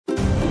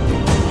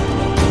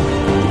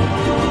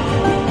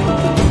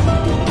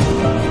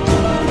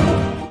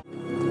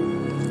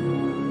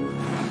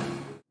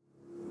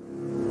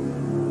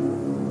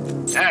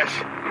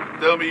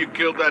tell me you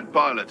killed that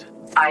pilot?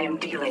 I am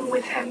dealing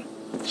with him.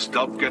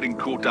 Stop getting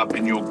caught up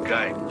in your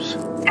games.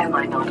 Am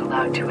I not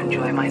allowed to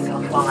enjoy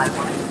myself while I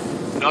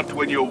want? Not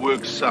when your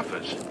work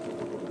suffers.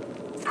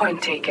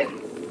 Point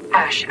taken.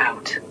 Ash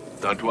out.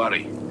 Don't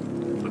worry.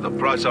 With the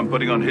price I'm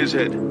putting on his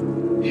head,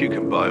 you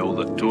can buy all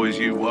the toys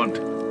you want.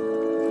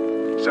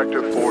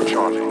 Sector 4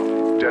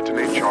 Charlie.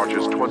 Detonate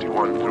charges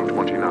 21 through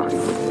 29.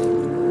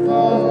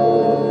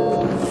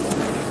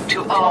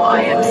 To all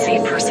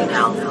IMC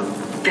personnel,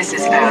 this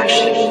is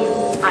Ash.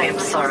 I am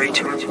sorry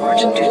to report,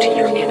 due to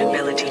your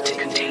inability to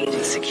contain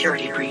the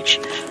security breach,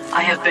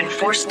 I have been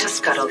forced to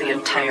scuttle the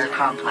entire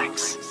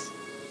complex.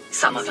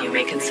 Some of you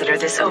may consider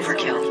this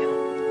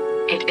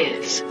overkill. It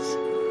is.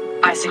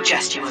 I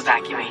suggest you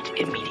evacuate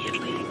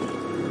immediately.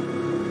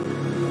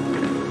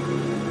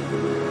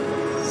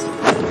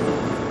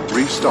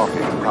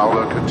 Restocking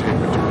Prowler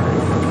containment area.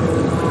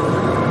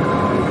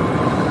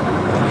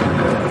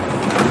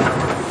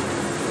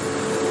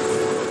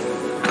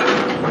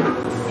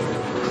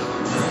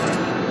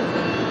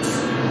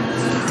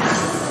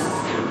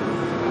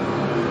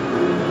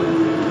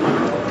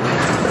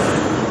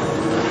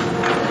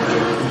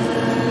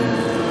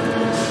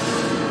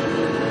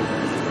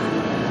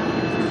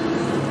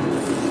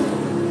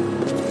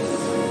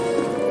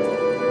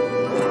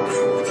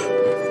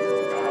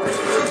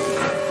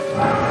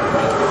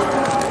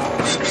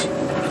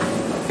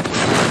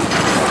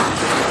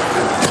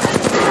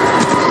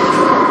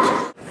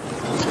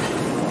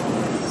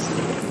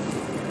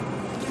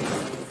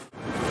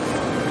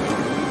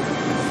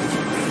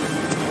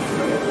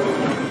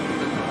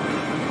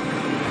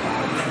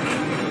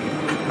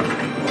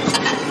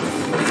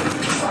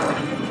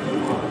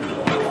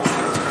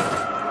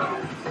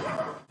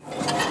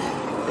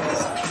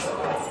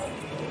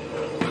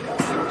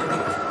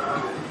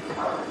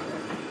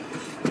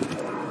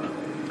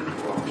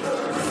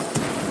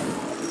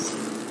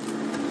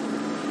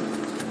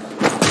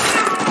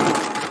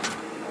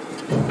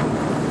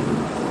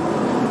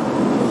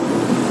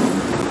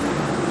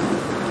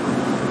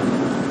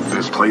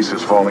 This place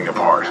is falling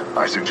apart.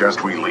 I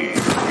suggest we leave.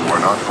 You are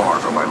not far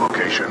from my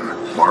location.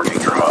 Marking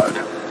your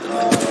HUD.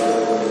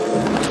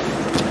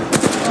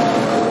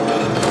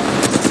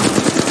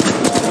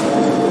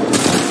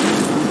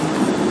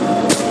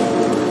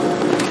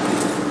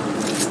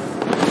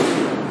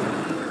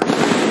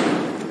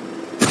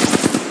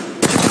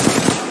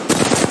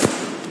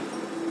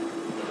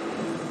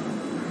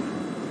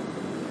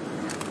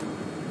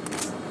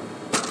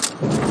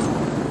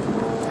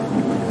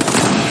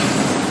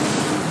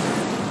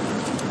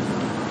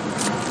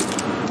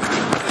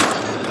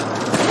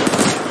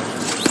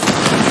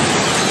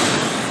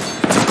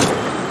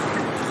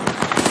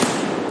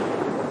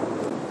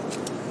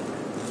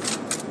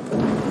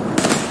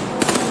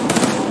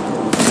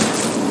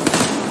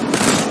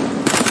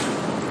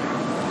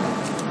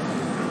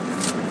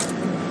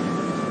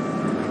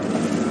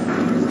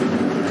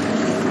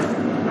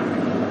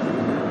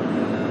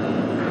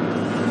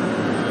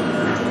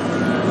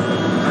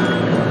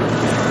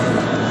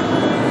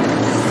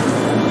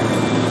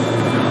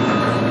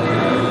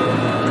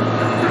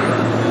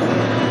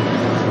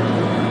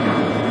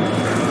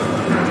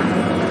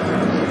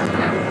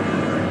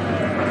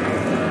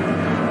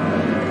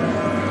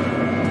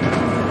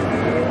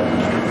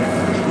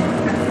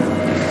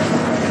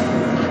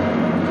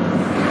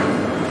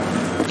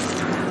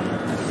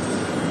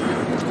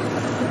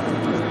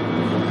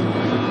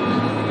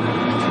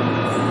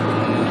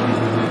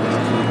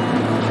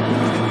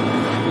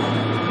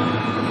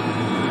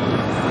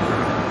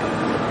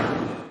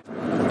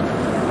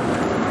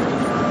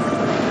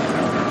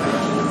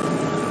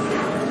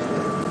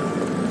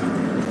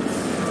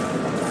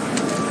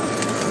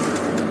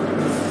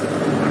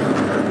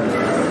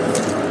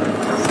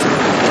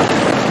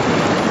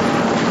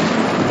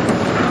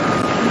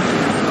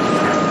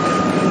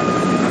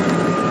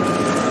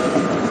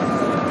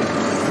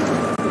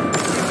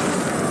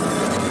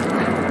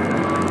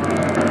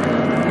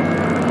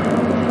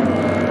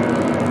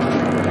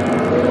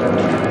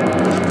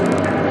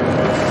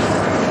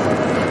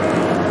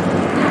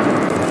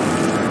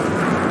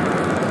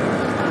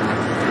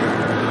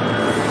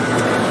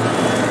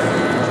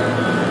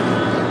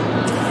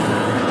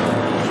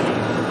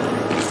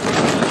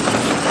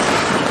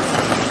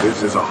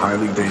 This is a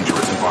highly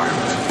dangerous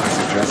environment. I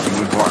suggest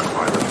you embark,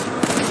 pilot.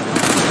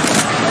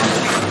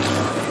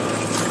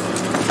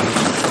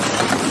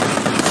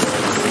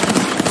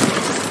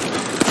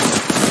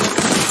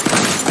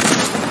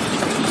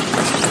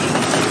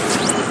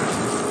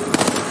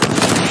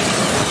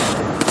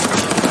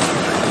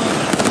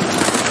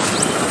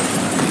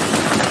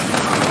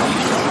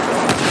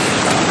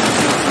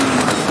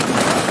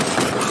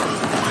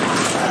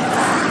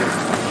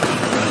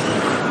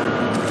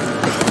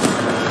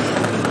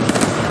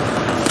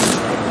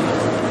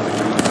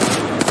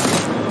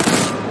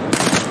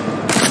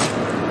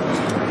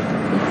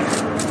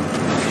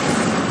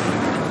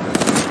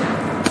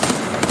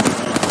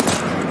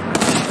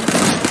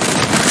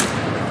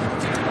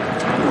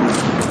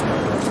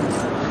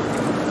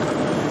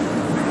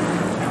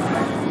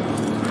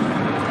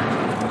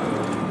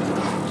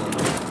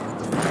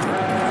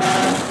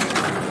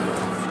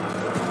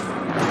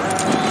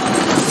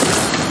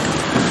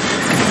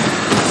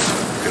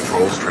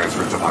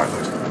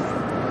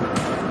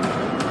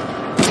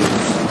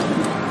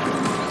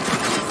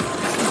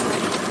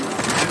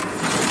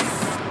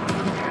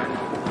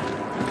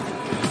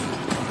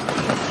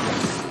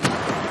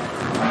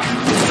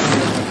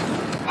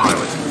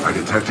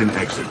 Detect an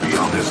exit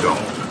beyond this dome.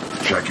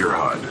 Check your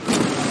HUD.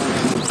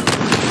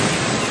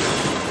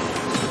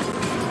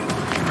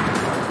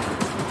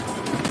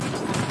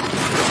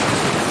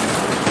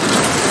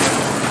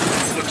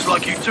 Looks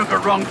like you took a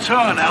wrong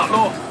turn,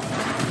 Outlaw.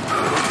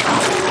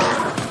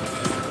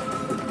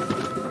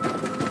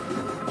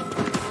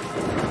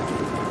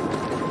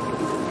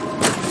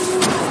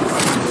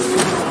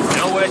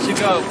 Nowhere to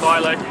go,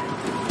 pilot.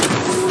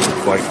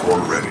 Flight core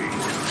ready.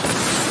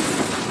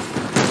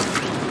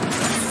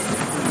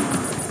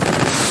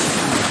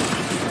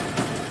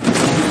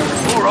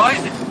 All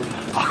right.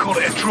 I call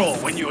it a draw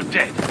when you're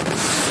dead.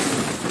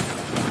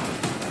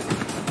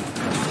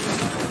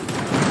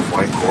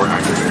 Flight core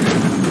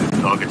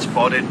activated. Target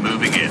spotted,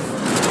 moving in.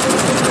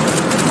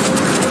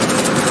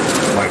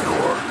 Flight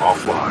core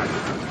offline.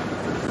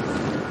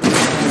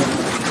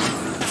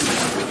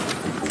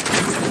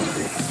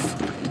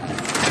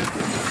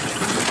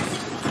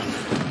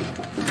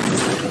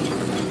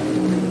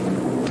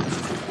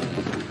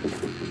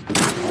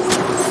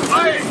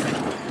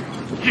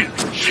 You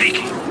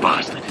cheeky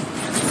bastard.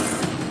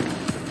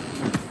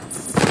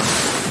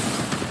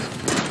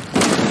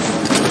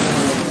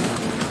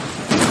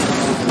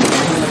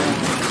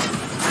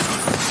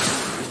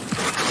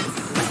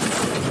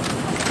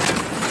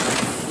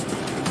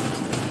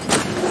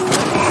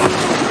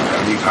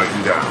 Enemy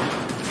Titan down.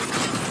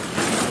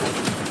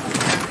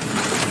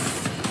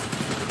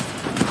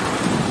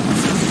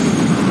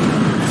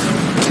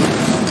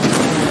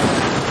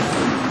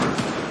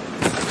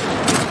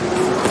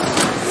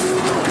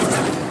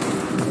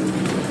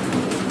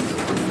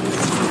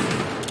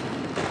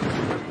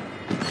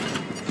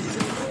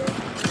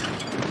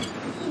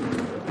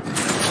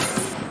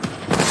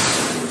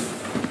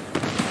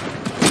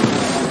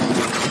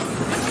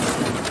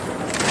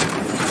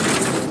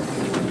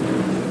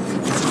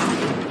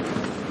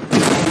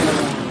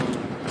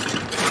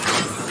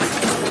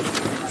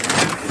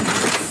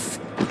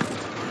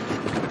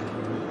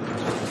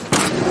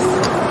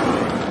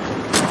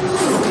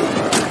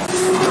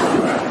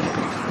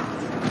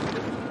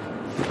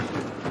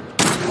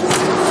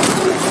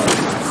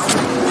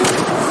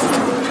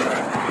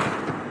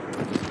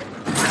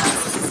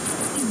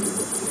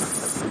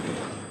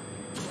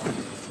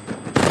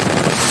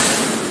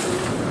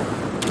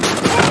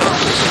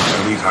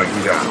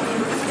 Titan down.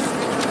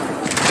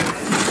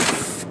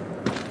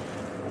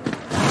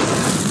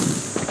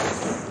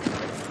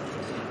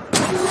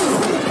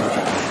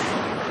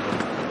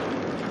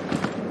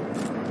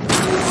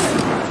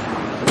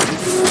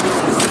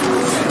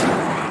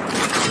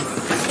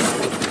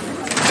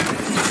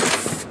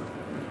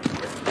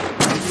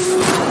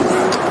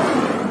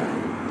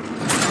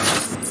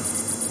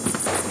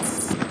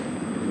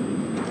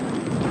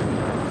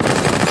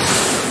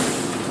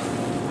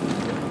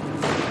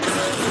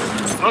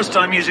 First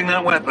time using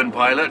that weapon,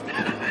 pilot.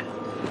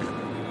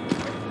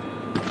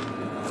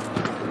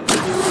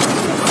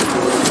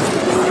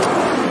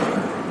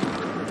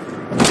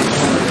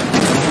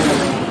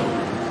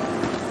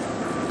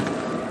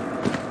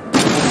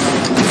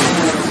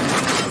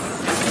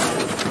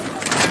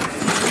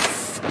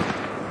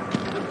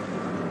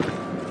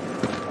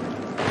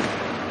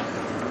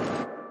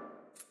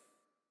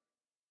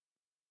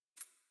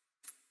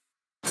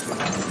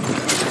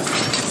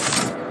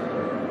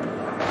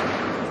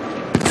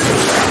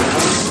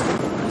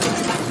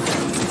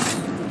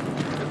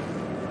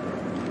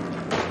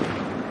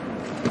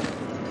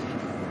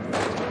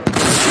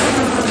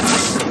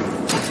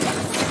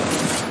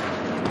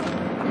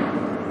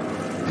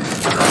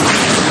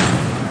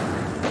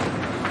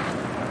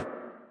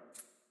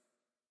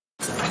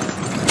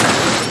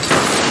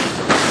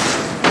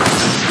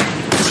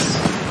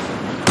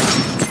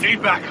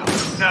 Need backup,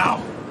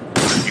 now.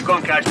 You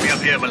can't catch me up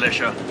here,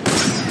 militia.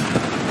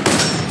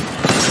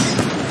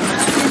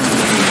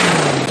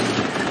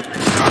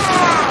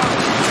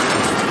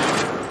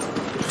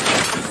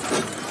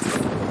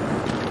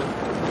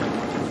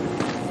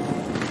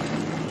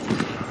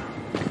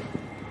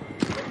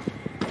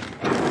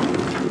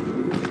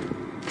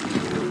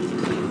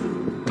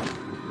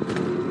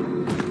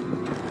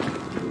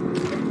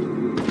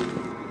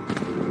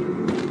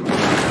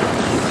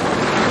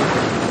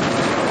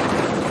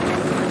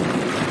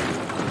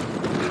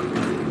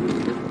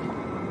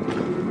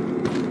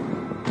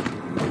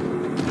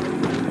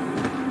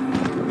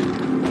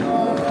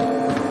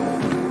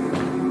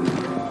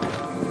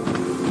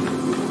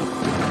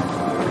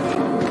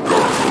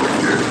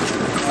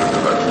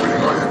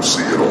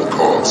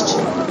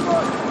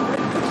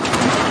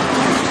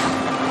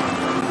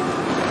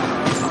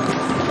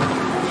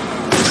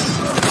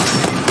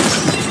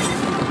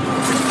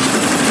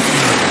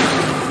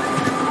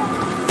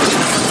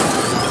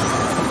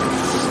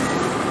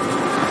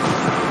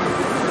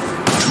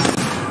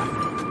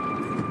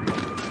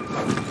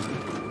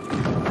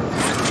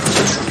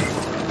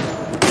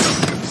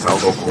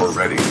 Salvo core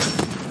ready.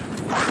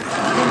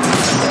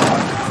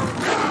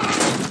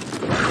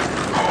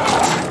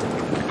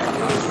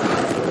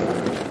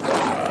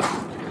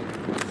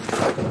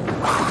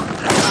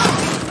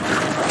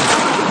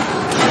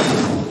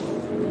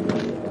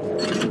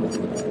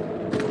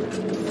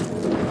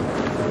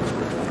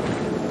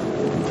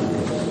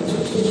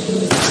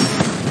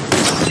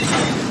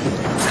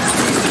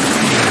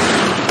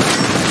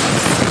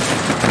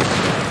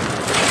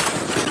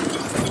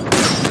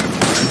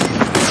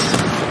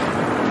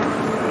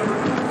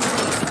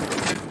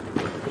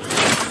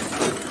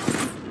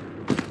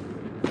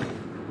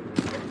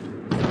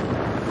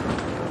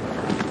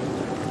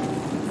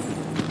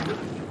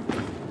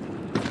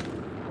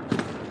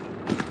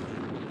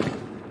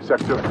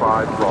 Sector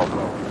 5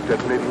 Bravo.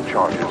 Detonating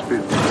charges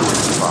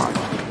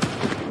 50-55.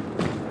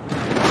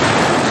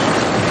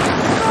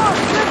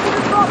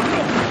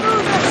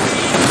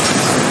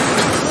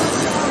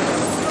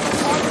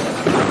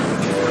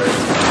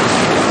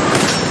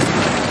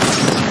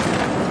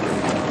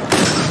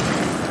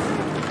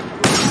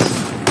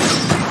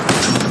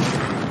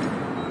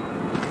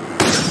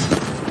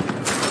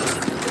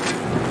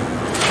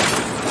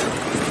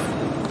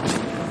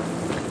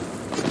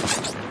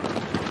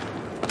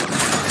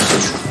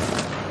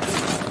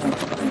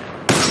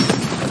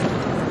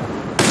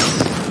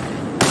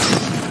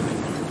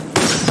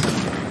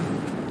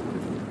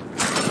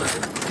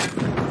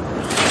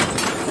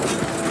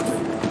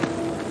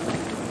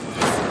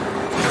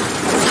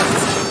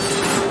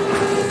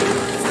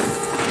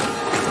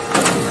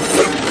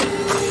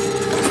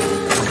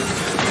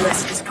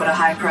 Put a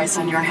high price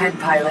on your head,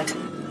 pilot.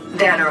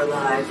 Dead or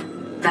alive,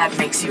 that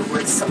makes you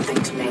worth something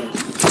to me.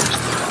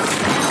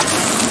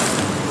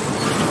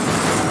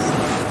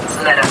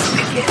 Let us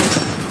begin.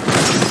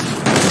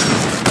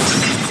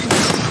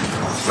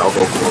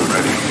 Salvo core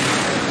ready.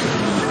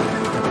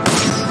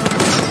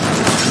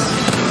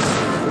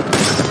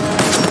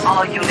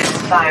 All units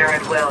fire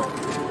at will.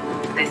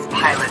 This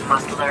pilot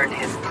must learn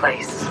his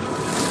place.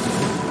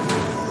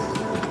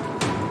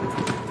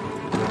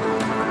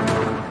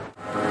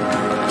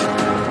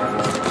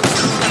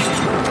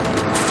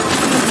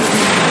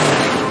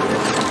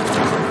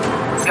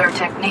 Your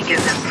technique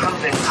is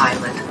improving,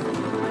 pilot.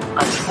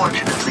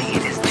 Unfortunately,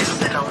 it is too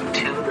little,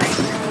 too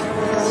late.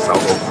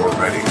 Salvo core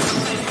ready.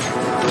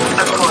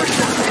 Of course,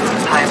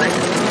 pilot.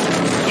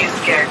 You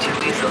scare too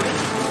easily.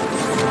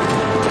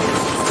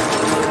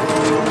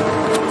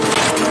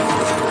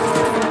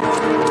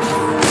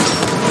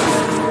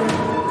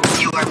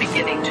 You are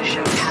beginning to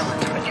show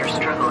talent, but your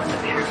struggle is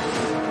apparent.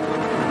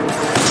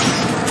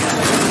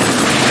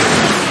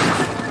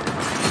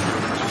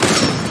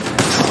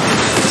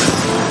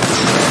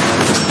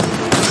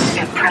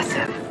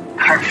 Impressive.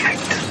 Perfect.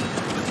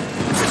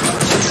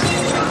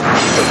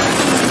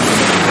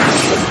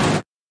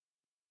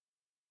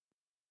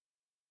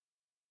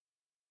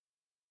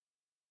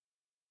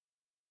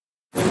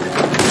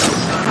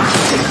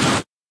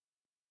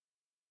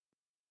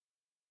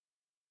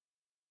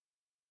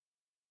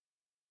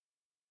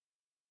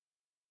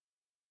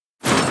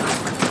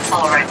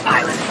 All right,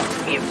 pilot.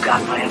 You've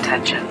got my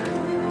attention.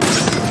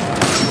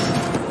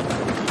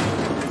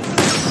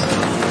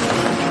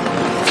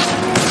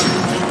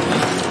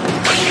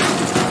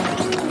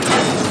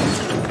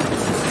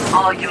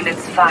 All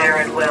units fire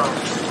at will.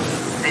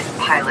 This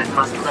pilot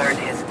must learn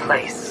his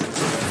place.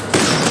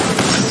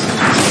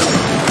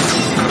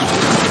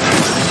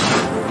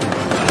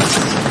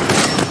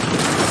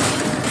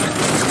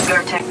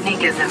 Your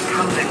technique is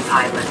improving,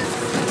 pilot.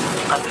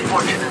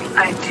 Unfortunately,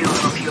 I do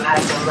hope you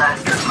had no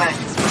last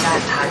requests for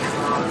that time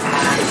long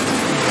past.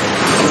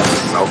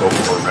 Salvo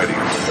core ready.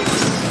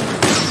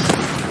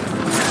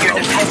 Your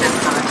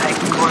dependence on the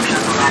Titan core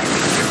shuttle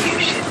acting, you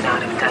should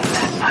not have done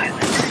that,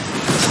 pilot.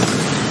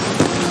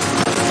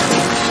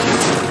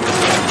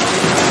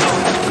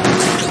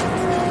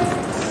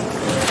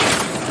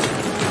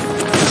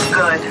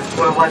 Good.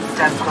 We're one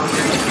step closer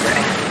to your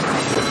end.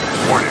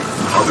 Warning.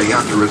 Our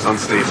reactor is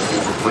unstable.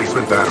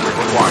 Replacement battery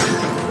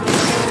required.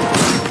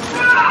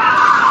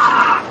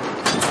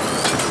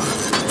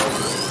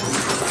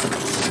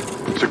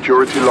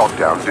 Security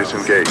lockdown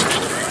disengaged.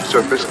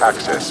 Surface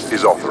access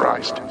is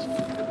authorized.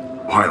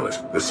 Pilot,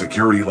 the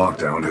security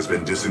lockdown has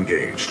been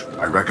disengaged.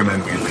 I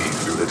recommend we leave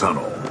through the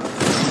tunnel.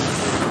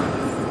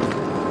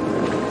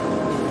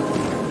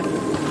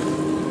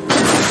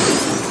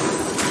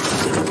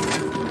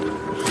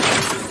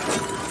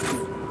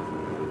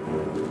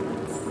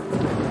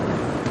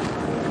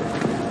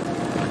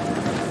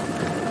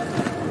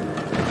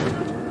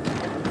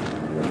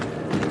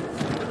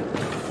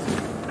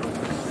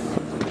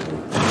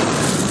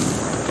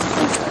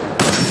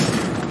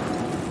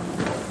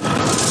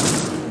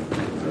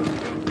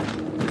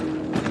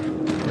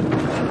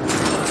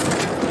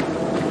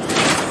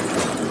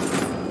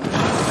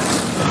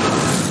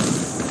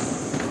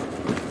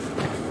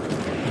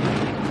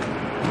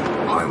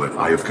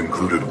 I have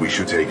concluded we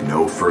should take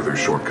no further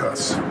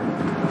shortcuts.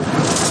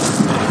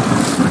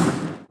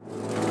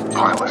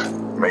 Pilot,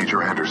 Major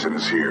Henderson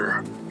is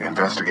here.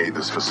 Investigate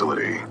this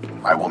facility.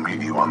 I will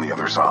meet you on the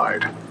other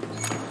side.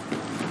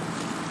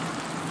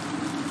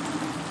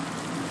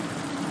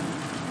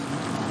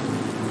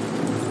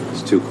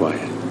 It's too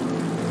quiet.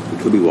 We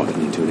could be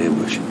walking into an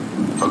ambush.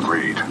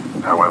 Agreed.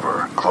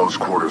 However, close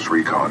quarters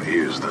recon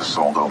is the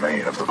sole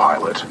domain of the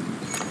pilot.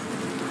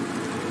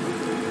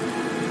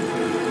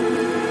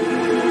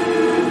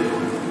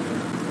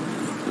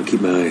 I'll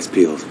keep my eyes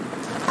peeled.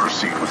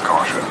 Proceed with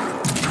caution.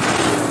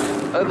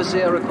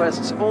 Overseer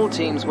requests all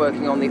teams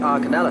working on the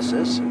Arc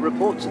analysis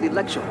report to the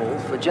lecture hall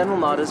for General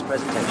Marder's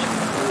presentation.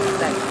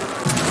 Thank you.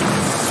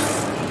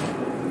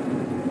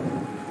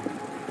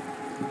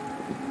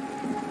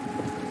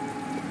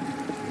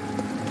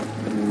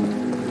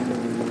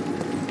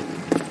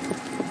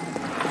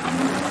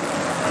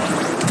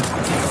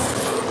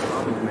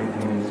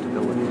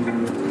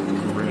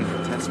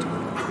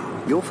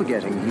 You're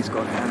forgetting he's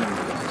got ammo.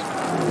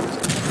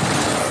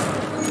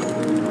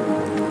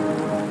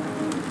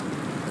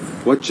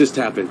 What just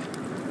happened?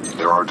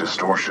 There are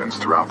distortions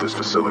throughout this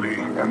facility,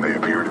 and they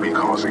appear to be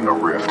causing a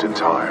rift in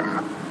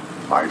time.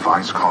 I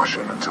advise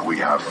caution until we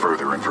have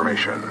further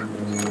information.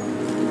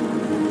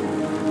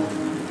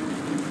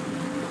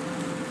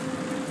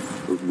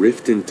 A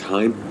rift in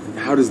time?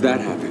 How does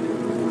that happen?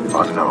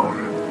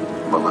 Unknown.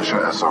 Militia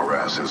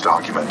SRS has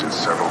documented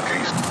several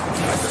cases.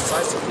 By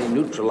decisively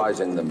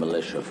neutralizing the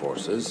militia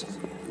forces,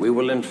 we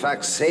will in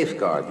fact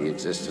safeguard the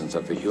existence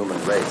of the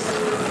human race,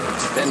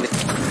 extending...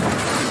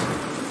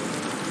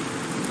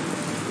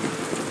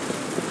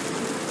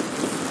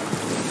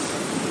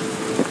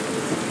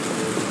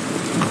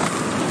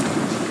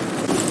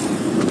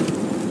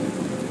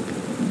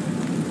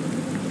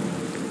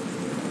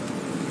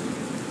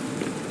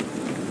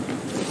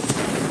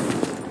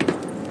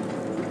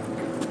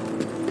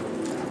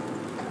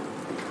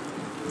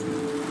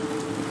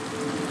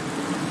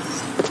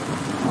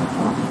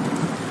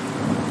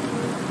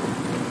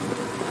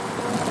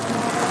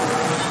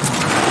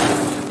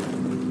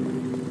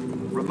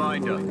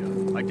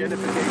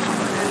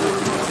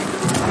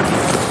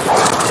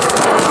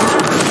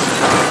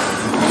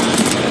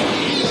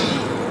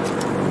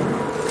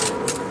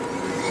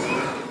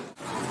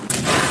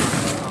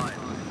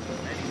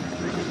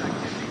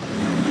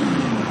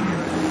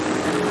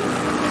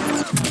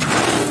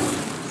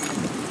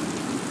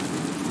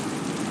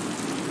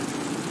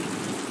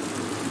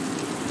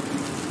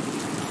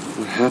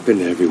 What happened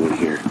to everyone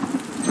here?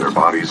 Their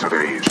bodies have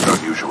aged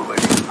unusually.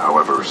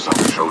 However, some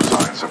show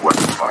signs of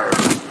weapon fire.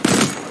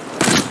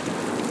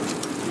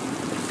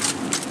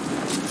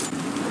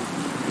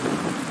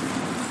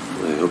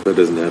 I hope that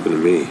doesn't happen to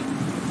me.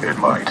 It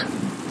might.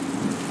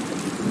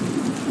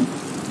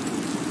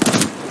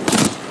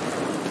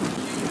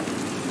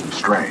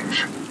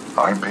 Strange.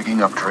 I'm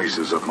picking up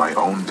traces of my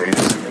own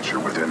data signature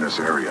within this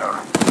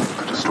area.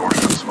 The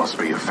distortions must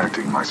be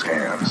affecting my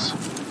scans.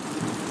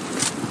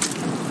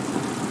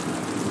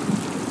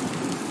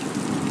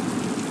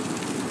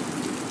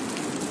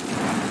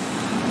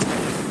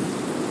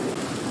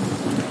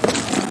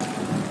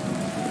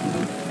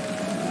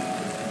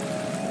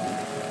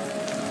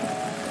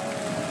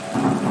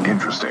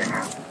 Interesting.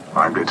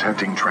 I'm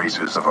detecting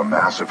traces of a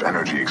massive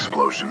energy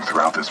explosion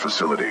throughout this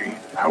facility.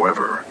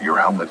 However, your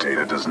helmet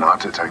data does not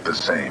detect the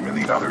same in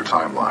the other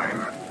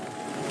timeline.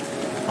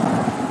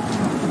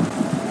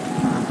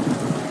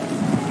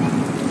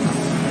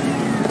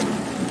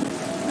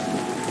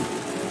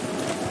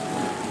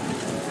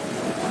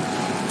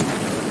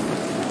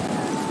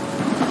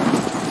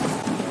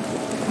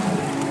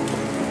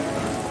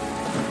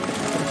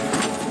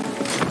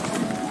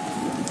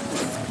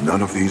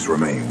 None of these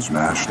remains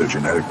match the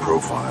genetic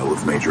profile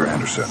of Major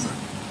Anderson.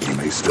 He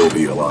may still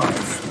be alive.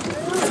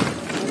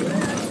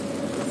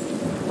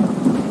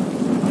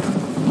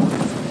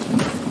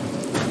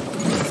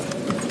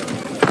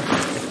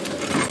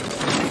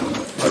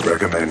 I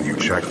recommend you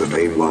check the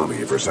main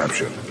lobby of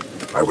reception.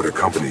 I would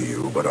accompany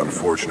you, but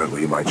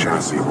unfortunately my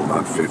chassis will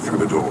not fit through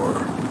the door.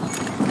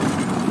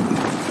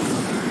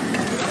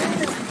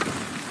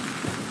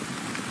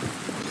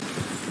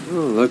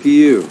 Oh, lucky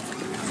you.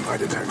 I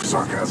detect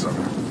sarcasm.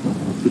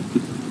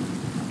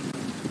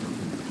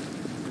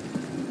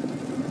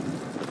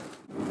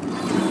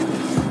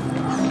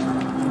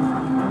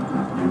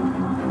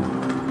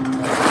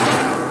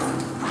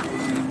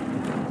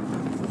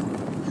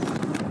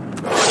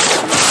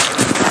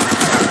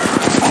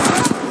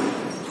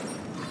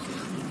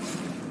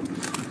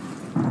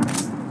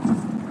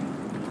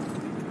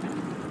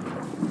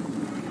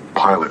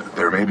 Pilot,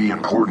 there may be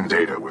important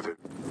data with it.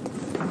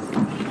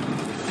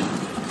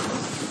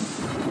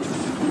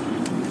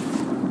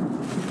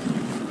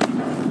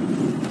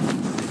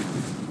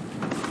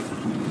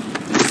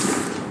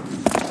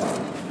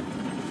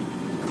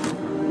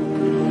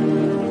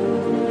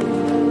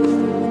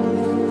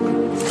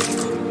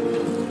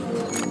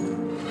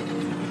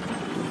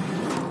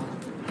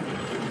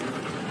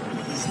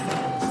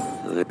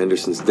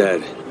 Anderson's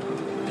dead.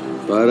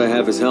 But I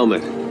have his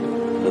helmet.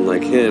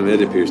 Unlike him,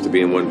 it appears to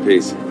be in one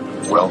piece.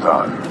 Well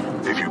done.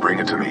 If you bring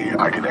it to me,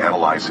 I can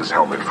analyze his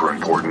helmet for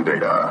important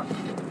data.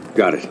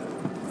 Got it.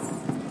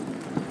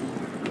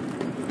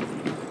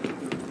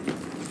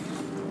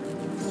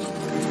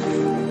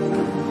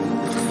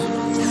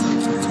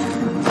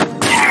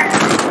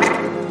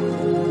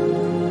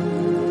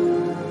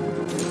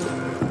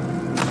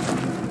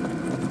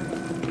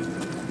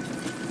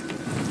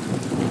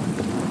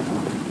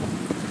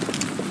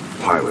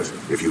 Pilot,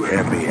 if you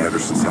hand me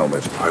Anderson's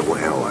helmet, I will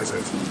analyze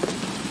it.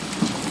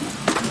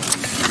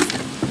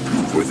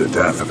 With the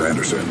death of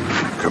Anderson,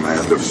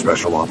 command of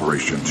Special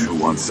Operation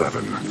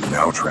 217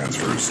 now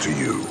transfers to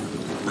you.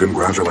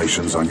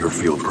 Congratulations on your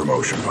field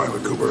promotion,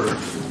 Pilot Cooper.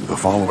 The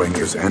following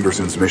is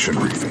Anderson's mission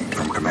briefing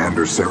from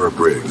Commander Sarah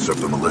Briggs of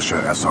the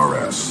Militia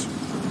SRS.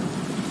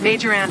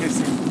 Major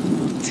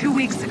Anderson, 2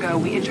 weeks ago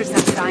we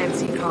intercepted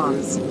IMC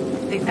comms.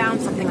 They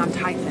found something on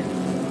Titan.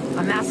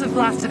 A massive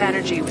blast of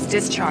energy was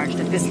discharged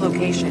at this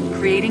location,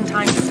 creating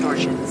time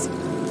distortions.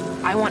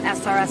 I want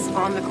SRS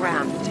on the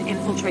ground to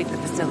infiltrate the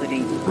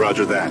facility.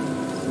 Roger that.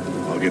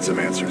 I'll get some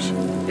answers.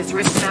 This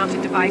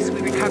wrist-mounted device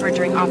we recovered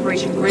during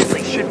Operation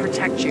Grizzly should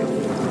protect you.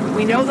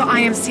 We know the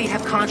IMC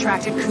have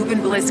contracted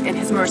Kuben Blisk and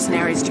his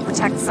mercenaries to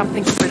protect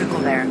something critical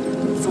there,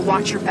 so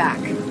watch your back.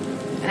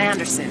 And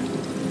Anderson,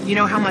 you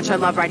know how much I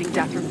love writing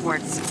death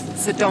reports,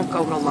 so don't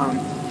go it alone.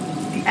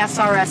 The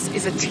SRS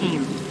is a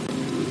team.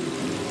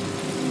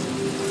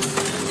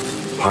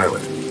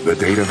 Pilot, the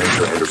data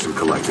Major Anderson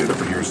collected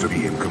appears to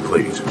be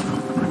incomplete.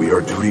 We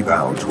are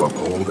duty-bound to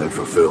uphold and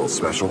fulfill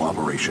Special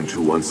Operation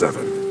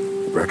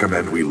 217.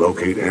 Recommend we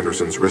locate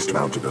Anderson's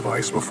wrist-mounted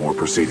device before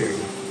proceeding.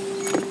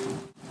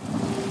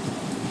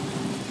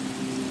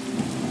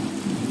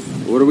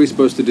 What are we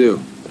supposed to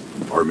do?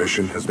 Our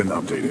mission has been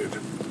updated.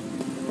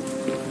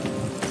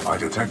 I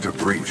detect a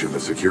breach in the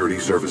Security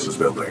Services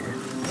building.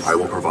 I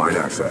will provide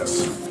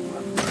access.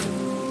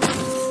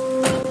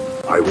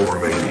 I will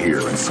remain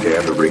here and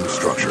scan the ring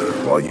structure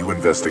while you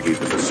investigate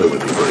the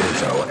facility for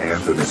intel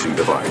and the missing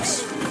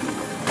device.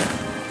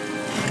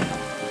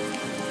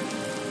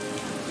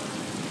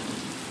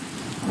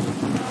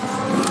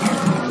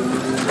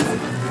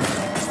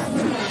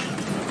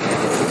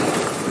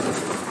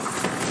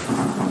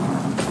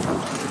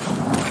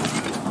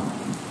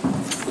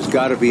 There's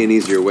gotta be an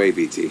easier way,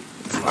 BT.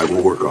 I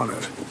will work on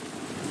it.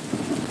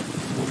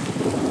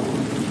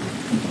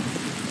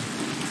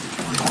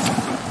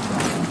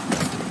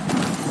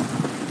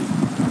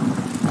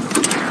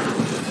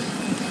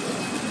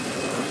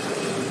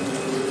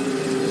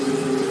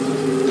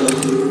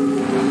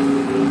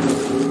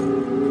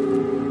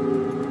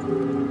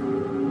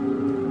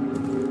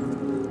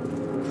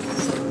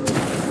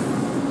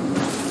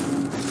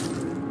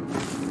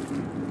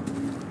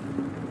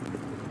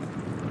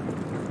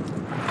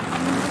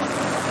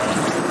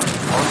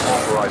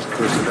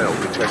 Personnel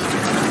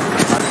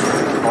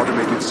detected.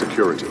 Automated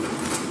security.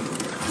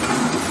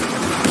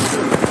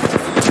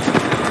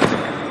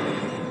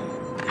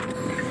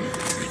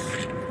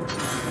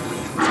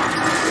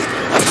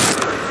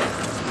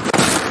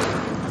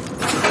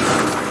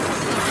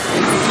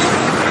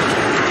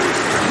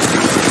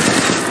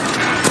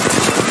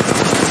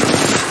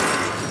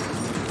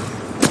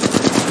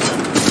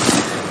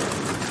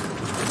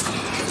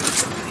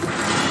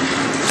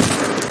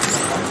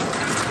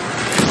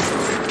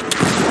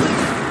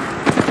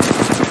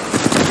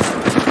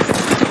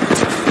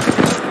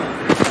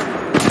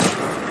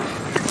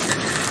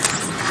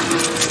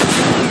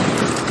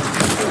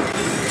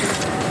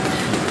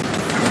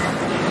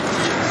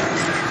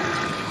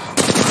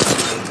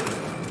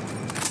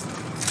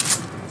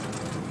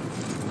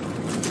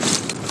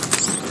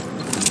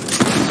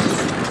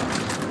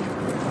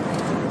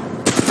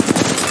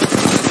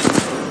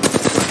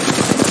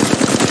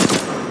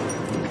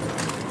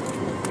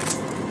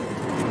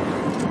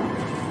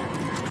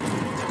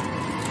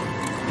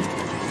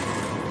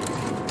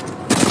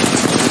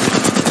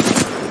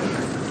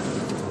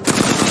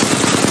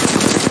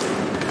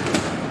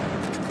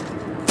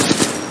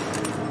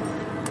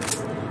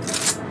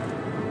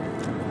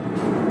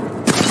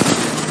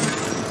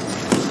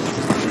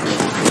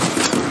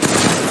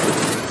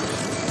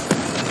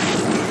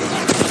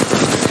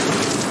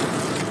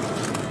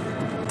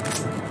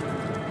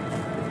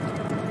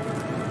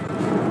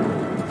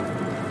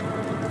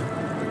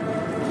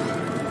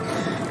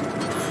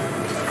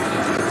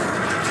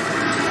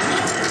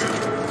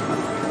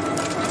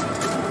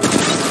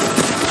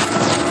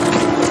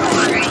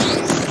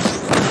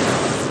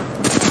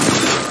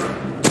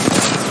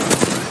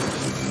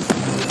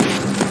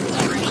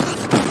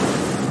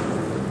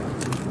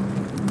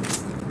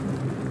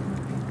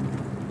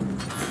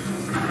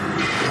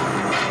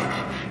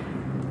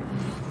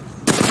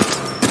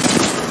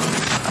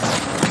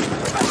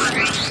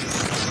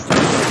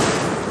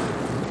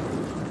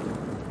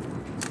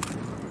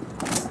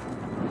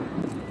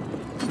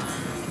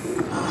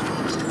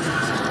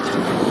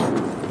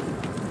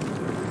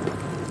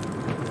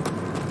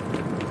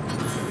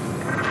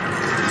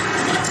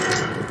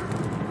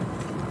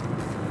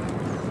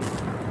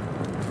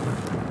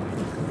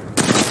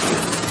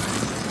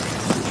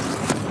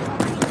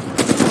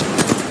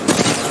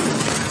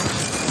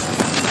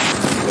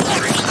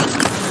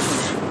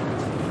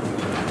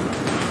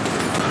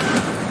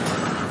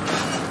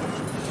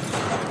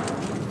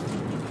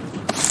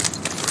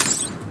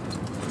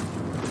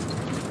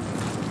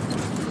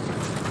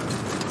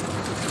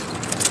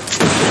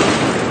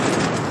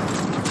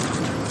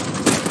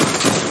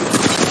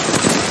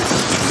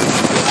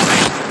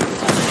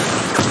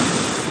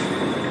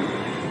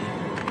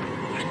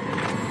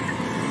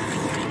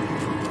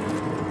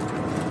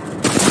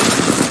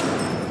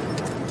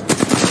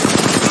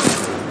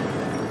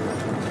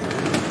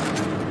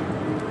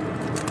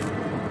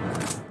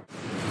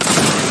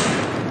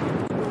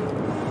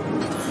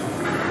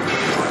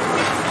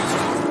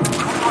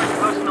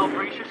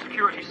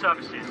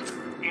 Services.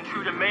 The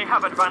intruder may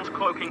have advanced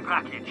cloaking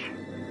package.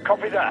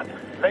 Copy that.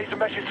 Laser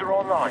meshes are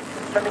online.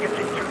 Sending a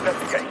team to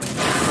investigate.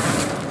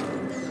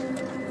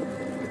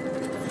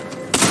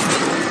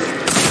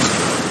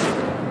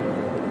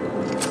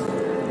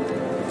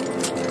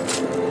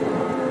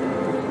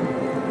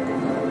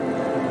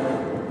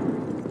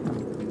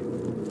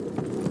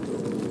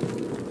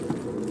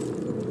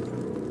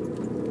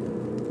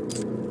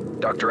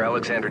 Sector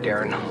Alexander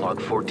Darren, log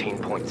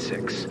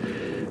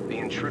 14.6. The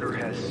intruder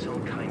has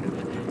some kind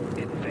of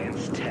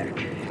advanced tech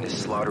and is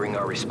slaughtering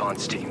our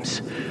response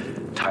teams.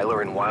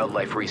 Tyler and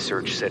Wildlife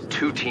Research said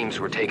 2 teams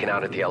were taken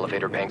out at the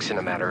elevator banks in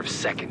a matter of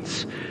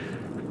seconds.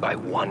 By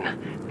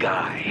one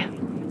guy.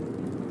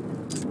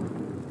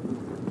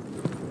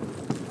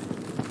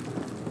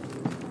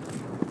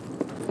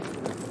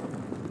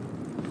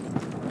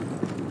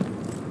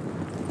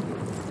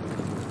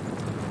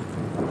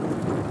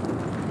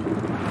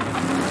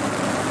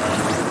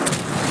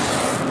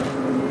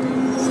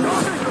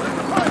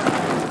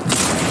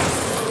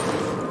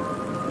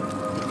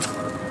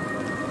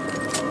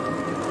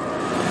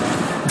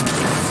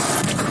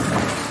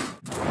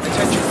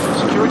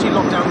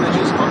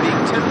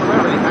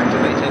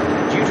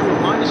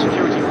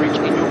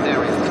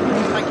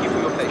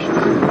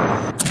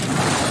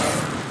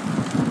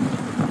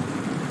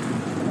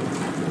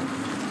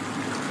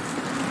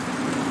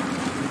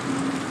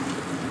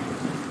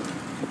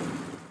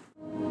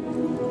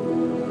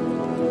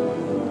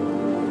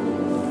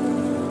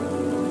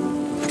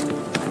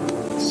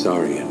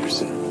 Sorry,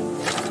 Anderson.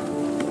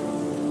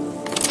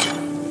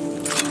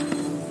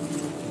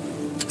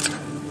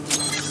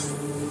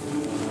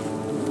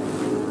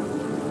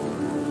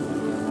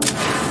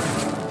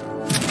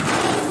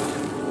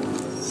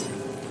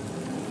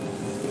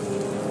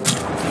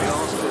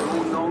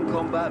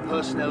 Non-combat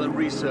personnel and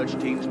research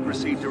teams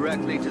proceed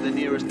directly to the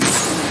nearest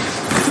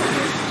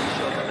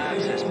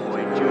access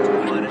point due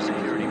to a minor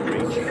security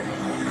breach.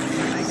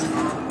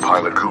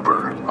 Pilot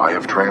Cooper, I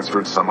have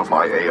transferred some of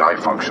my AI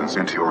functions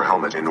into your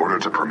helmet in order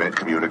to permit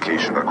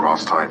communication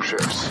across time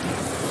shifts.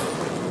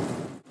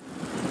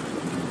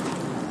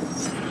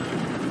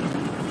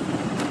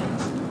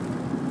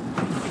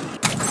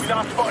 We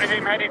last spotted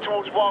him heading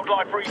towards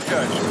Wildlife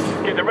Research.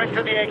 Get the rest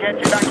of the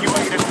eggheads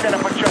evacuated and set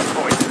up a choke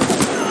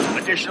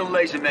point. Additional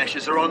laser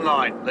meshes are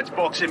online. Let's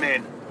box him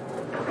in.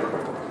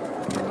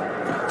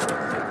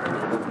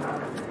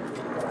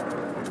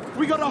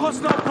 We got a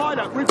hostile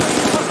pilot. We've got a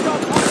hostile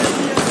pilot in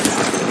the air.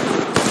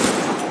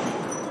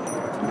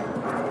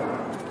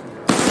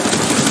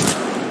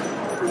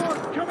 Everyone,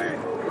 come in.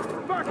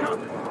 Back up.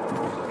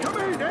 Come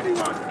in,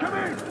 anyone, come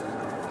in.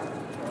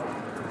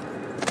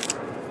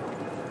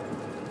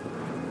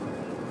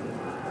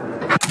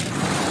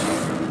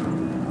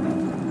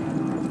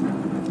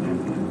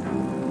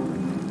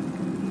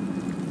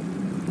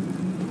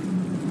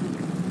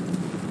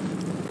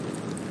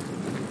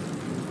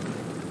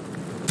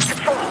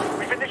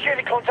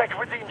 Initiated contact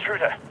with the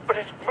intruder, but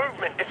his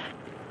movement is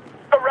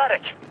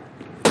erratic.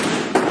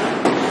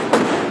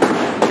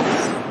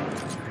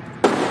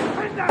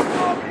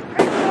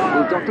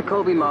 Will Dr.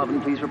 Colby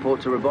Marvin please report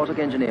to robotic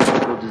engineering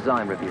for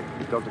design review?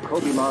 Dr.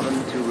 Colby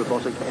Marvin to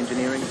robotic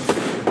engineering.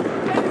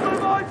 Get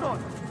your eyes on!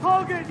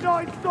 Target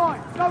 9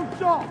 sight! No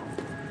shot!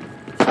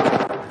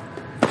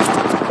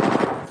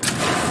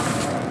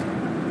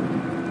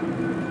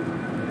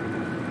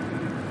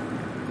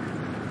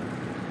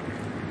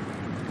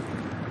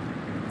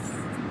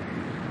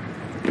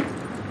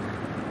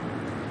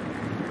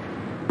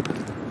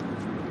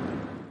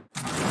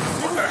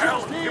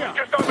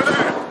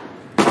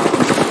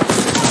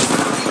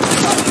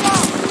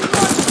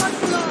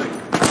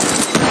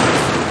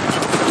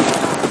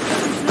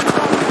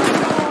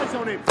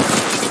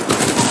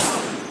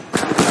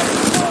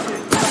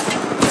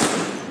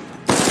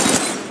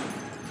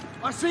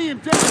 I see him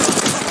dead!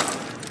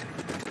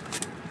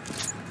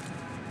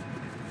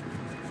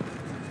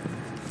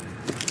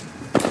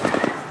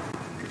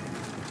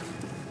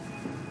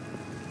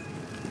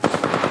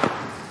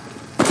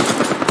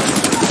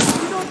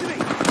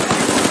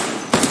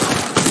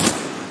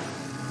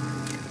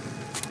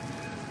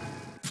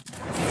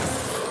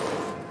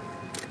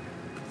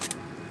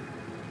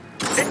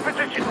 In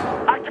position.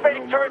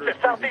 Activating turrets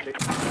at southeast.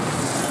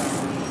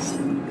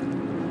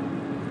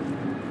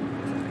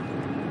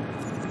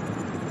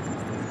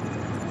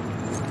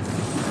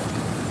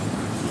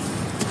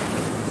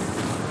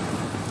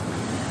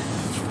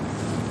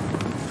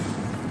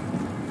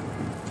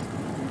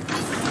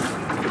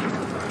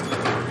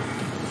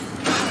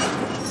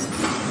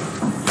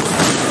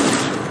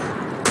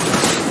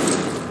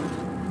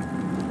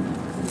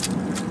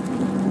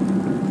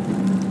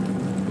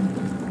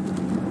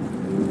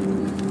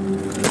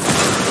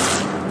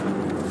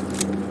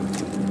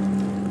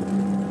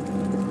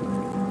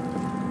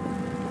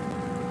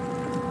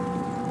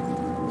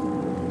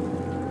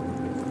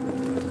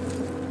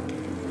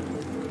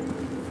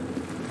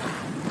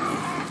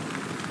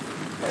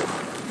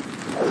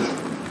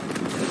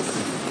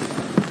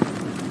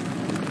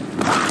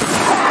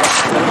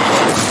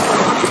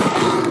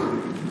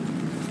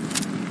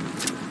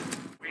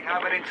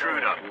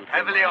 Intruder,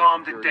 heavily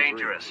armed and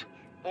dangerous.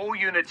 All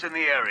units in the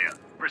area,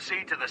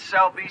 proceed to the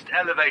southeast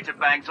elevator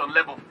banks on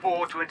level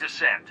 4 to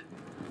intercept.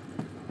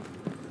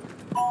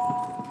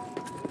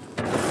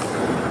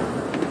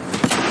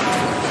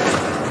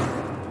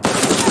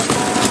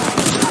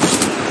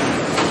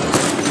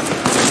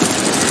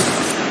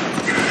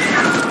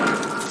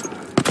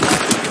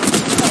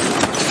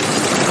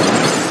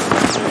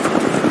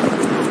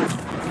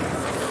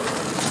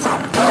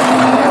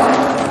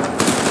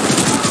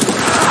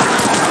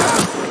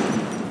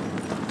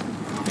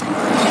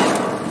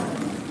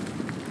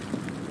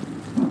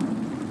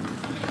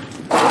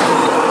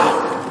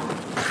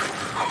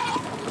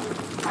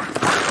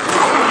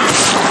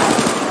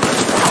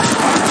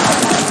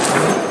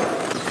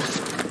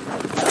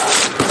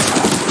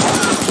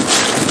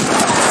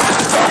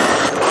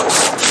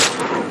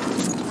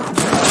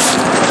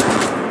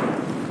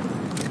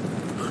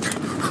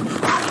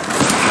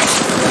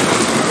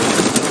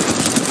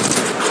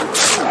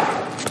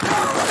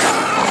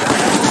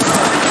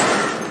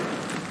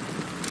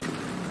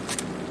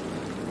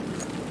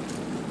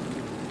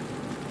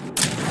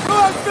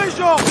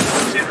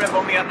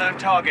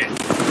 target.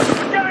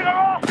 Getting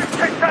our asses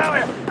kicked out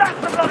here! That's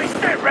the bloody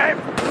shit, Rev!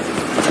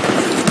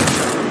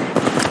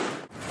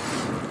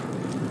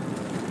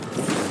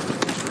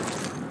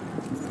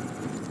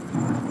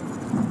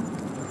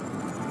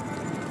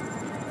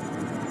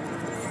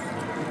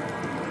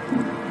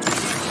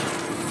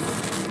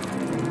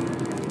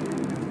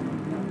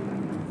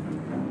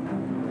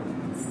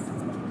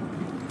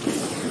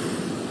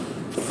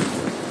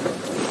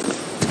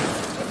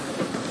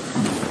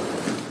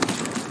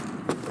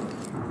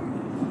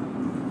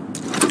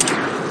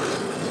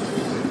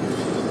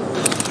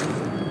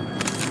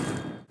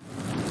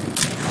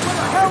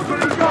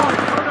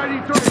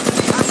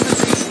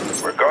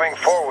 We're going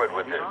forward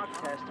with this.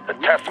 The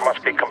test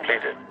must be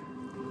completed.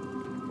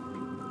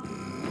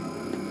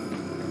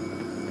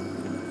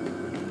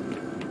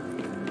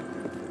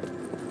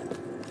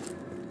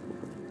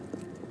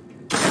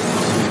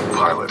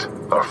 Pilot,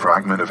 a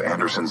fragment of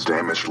Anderson's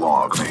damaged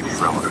log may be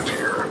relevant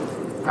here.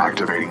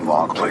 Activating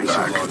log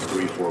playback. Log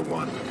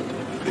 341.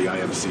 The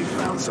IMC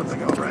found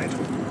something, all right.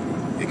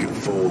 It can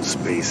fold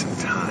space and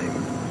time.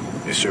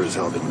 It sure as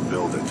hell didn't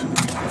build it.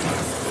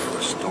 They're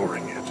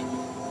restoring it.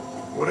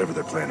 Whatever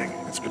they're planning,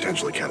 it's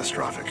potentially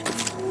catastrophic.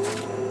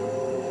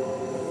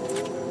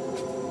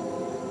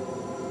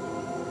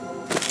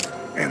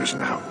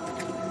 Anderson out.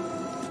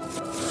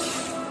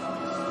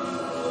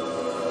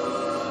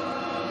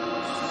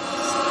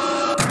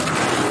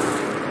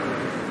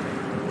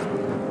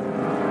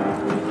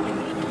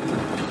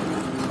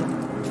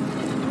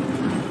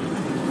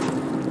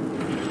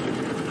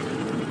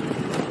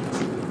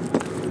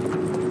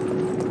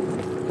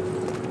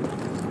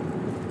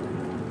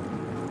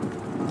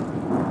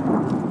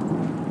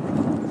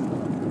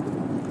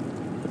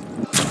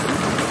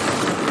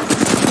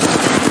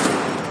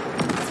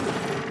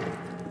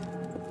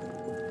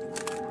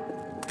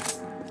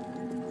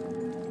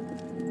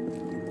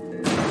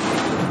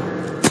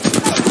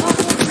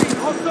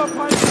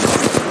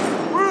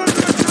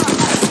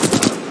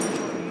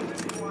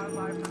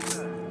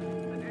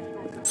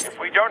 If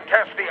we don't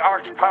test the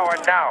Ark's power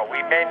now,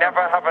 we may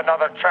never have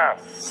another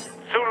chance.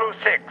 Zulu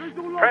 6,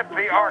 prep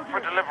the Ark for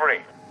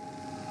delivery.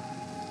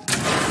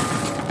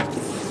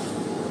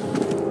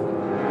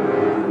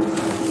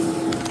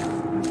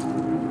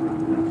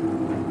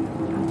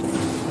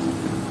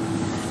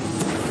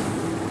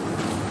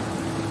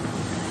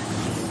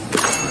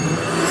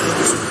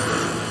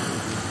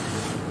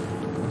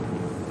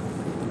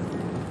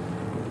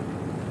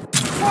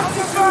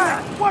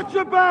 Watch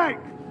your back!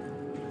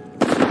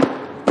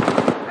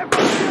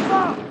 Everybody give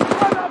up!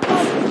 Run up,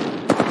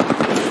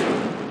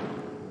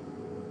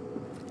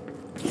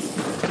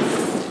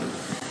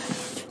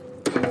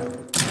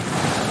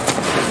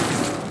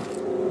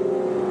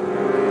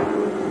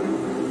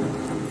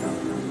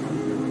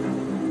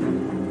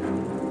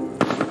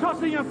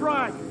 tossing your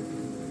frag!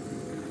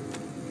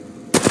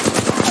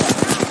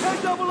 Head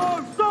double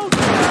O! Soldier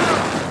down!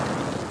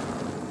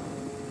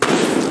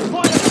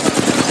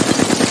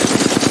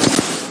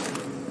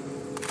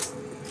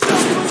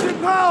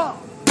 Power!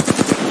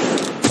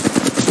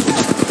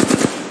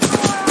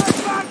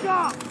 Back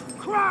up!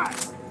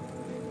 Crash!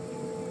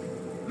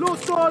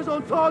 Lost eyes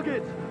on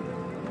target!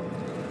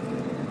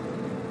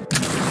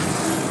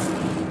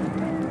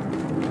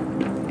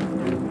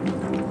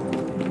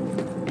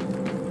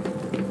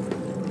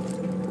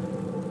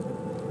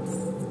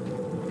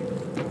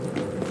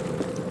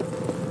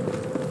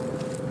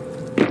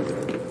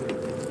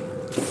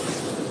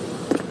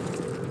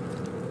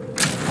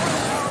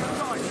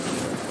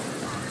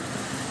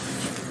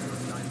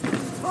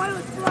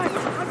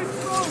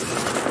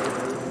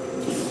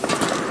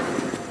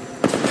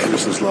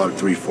 Anderson's log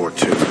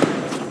 342.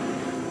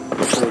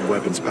 The full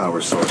weapons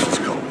power source is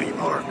called the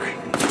Ark.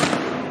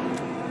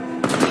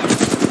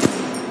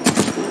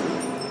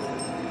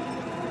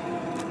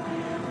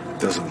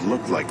 Doesn't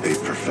look like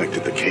they've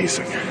perfected the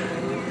casing.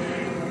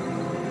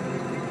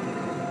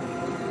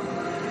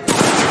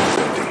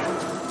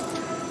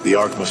 The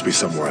Ark must be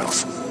somewhere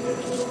else.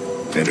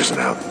 Anderson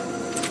out.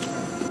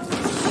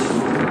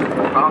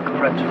 Ark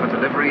prepped for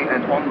delivery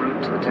and en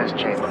route to the test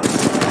chamber.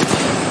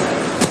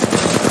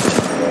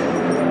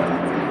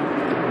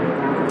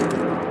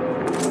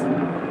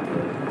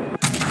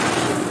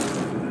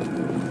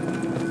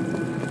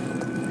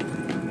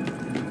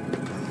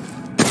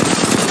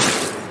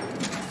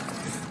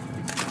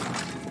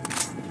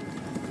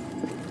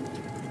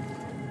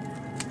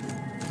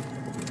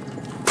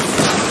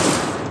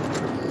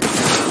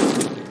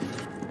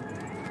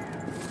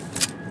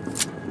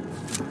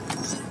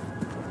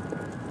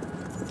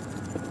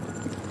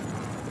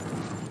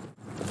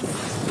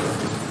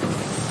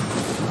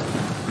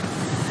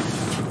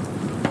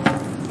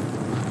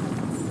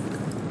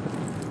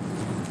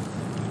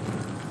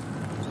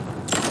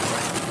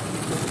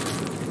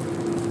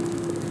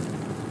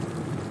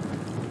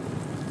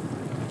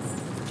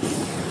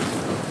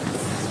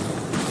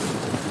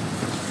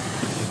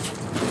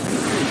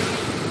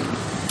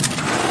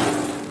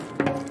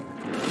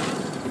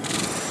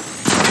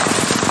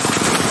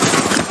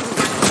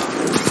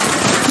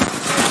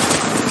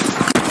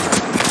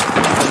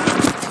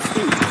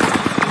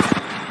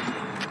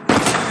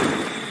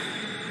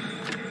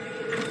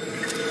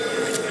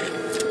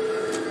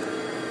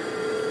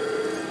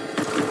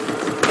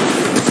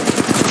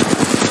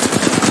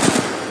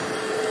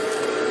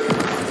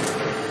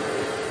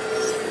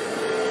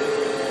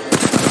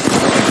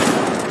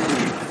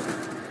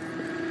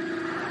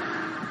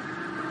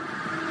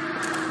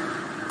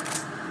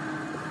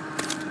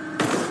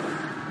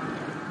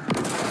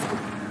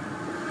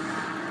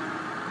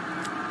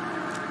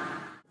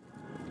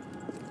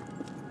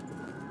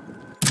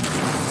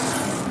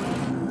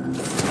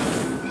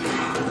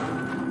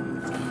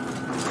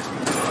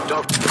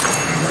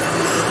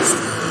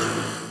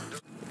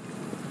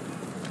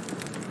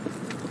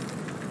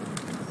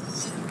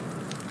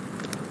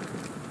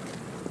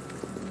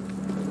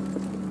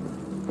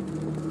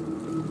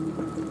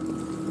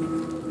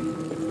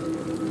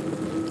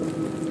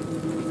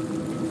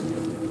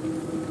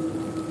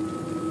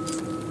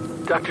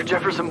 Dr.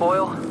 Jefferson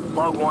Boyle,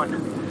 Log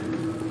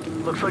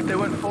 1. Looks like they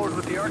went forward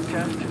with the ARC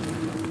test,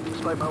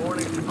 despite my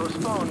warnings to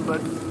postpone, but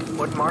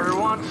what Martyr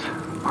wants,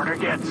 Martyr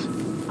gets.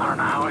 I don't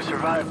know how I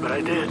survived, but I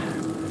did.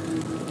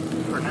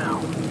 For now.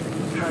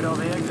 Tried all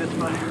the exits,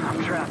 but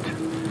I'm trapped.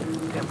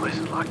 Damn place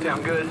is locked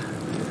down good.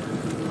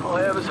 All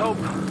I have is hope.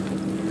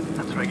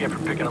 That's what I get for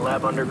picking a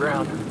lab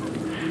underground.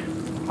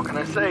 What can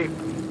I say?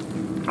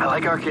 I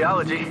like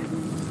archaeology.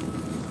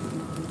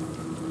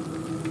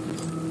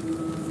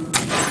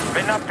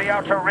 Spin up the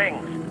outer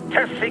rings.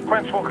 Test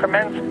sequence will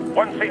commence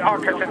once the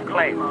arc is in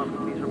place.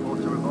 These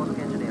reports are robotic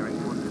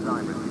engineering towards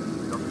design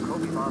review. Dr.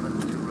 Kobe Marvin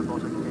to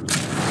robotic engineering.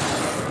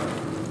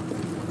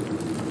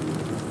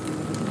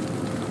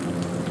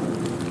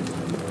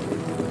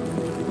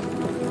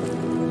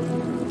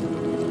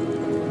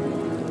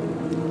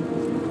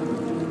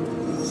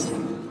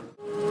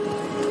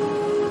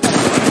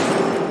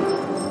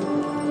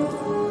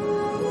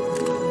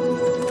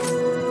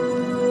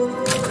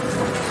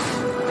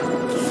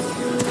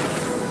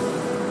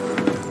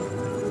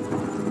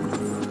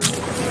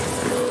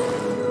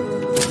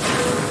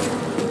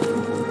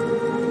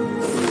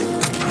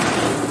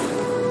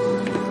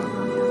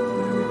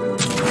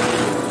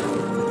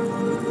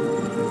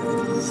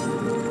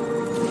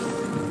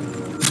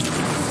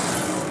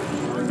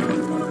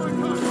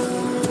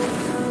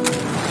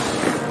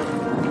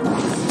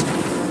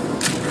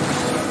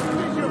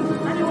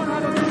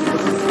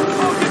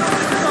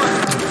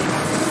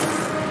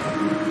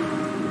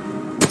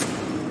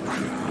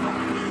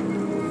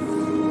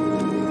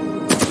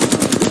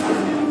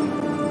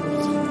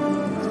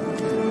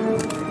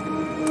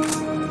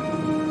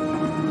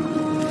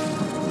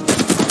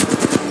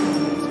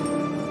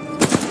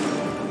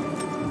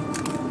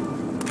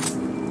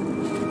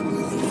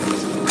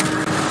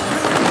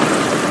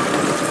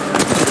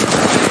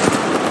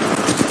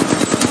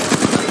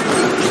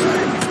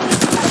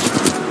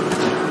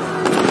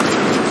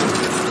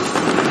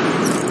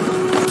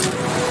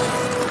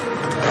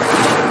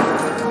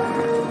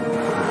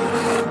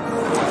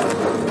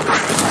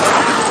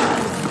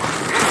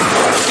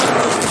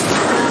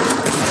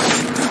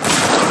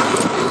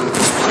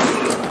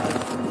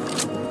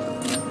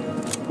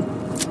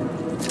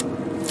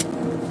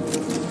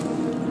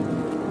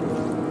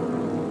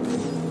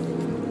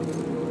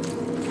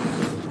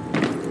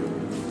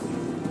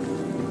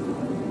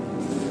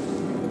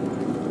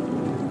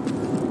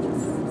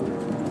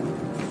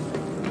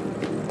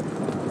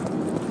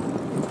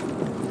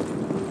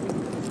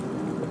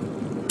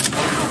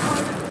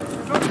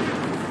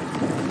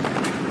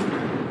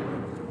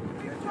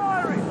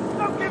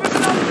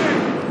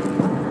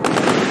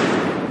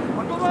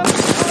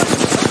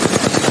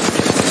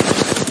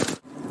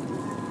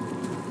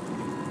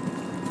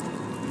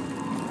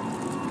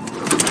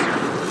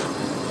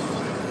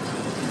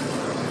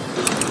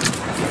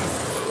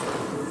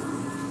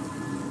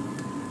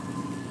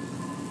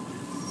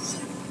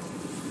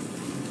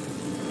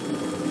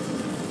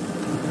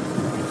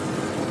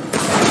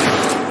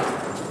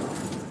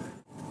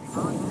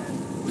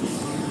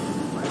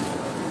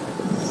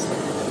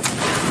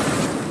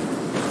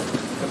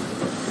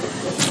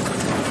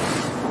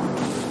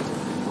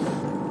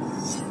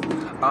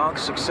 ARC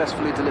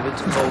successfully delivered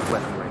to both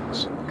weapon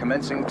rings.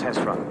 Commencing test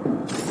run.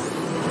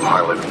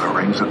 Pilot, the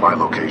rings at my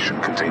location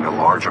contain a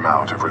large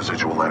amount of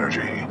residual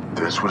energy.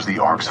 This was the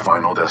ARC's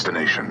final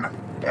destination.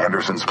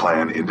 Anderson's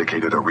plan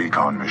indicated a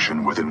recon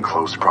mission within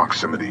close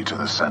proximity to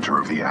the center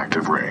of the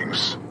active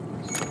rings.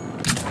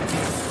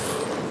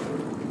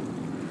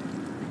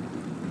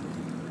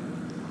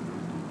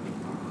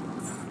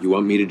 You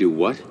want me to do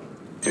what?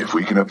 If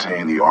we can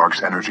obtain the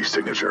ARC's energy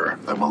signature,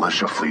 the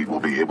militia fleet will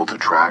be able to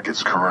track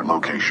its current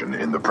location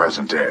in the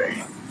present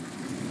day.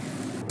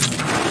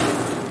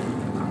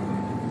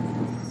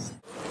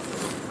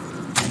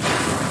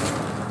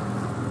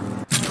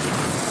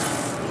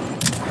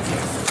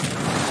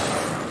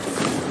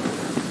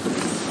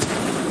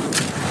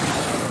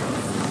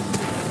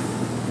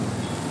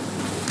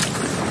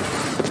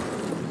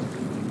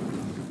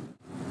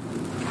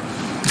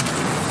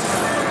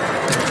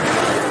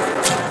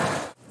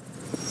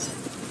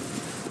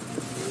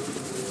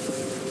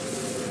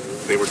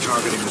 They were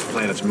targeting this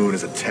planet's moon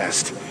as a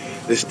test.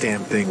 This damn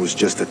thing was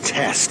just a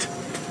test.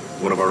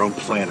 One of our own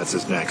planets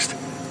is next.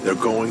 They're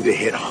going to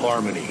hit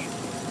Harmony,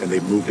 and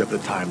they've moved up the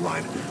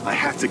timeline. I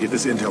have to get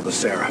this intel to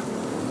Sarah.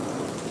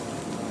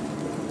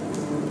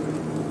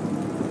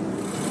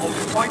 Hold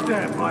it right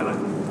there, pilot.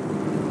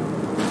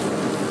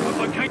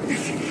 Locate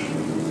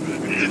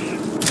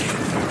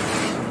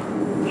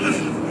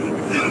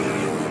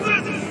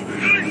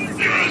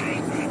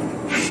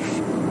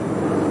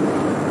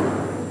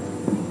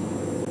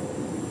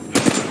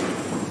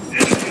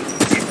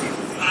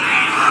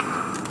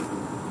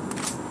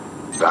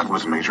That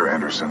was Major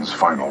Anderson's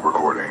final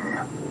recording.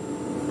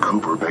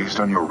 Cooper, based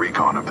on your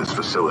recon of this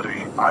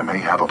facility, I may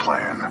have a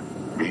plan.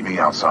 Meet me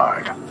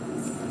outside.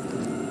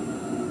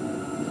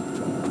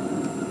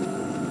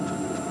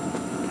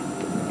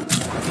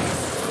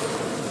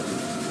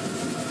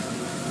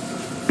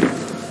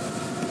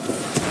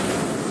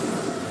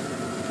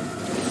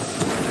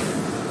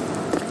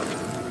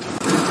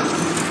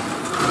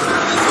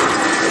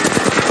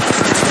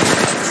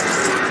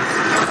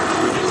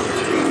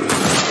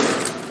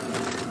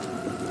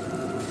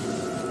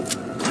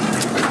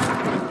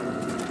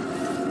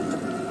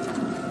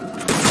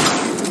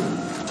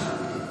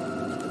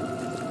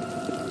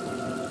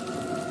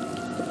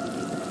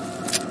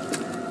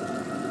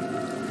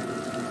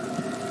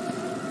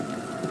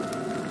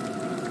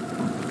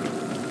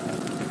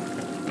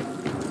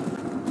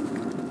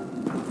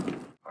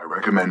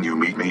 recommend you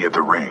meet me at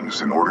the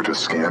rings in order to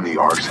scan the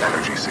Ark's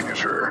energy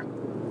signature.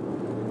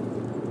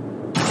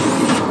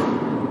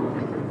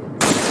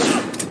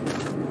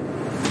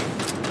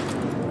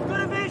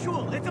 Got a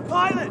visual! It's a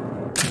pilot!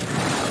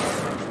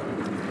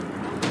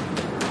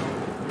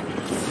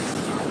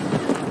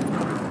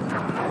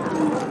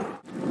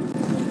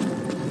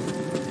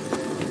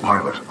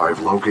 Pilot,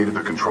 I've located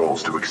the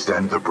controls to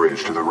extend the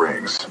bridge to the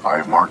rings.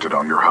 I've marked it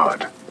on your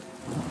HUD.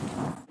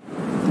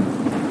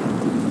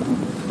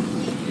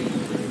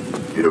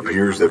 It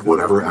appears that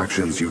whatever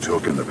actions you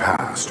took in the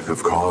past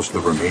have caused the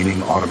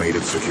remaining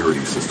automated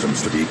security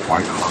systems to be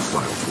quite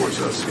hostile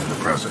towards us in the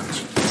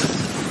present.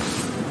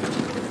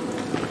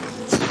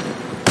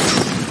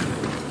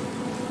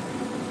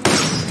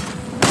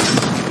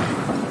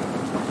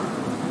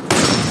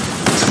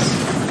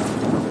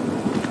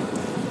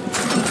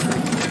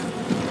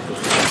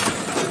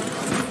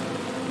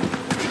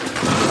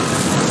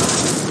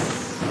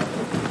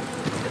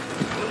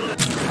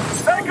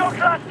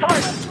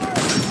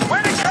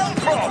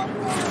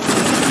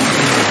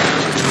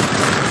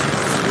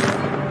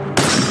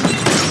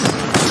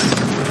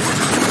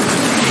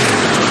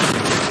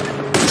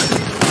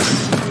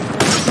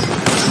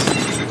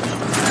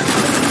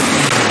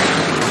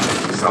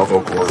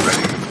 Salvo core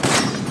ready.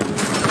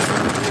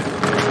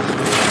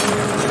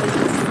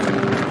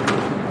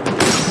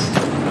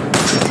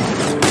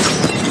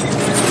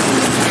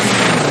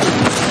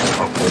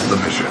 Uphold the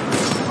mission.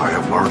 I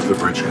have marked the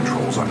bridge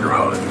controls on your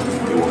HUD.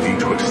 You will need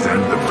to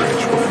extend the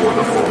bridge before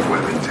the full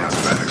weapon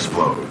testbed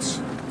explodes.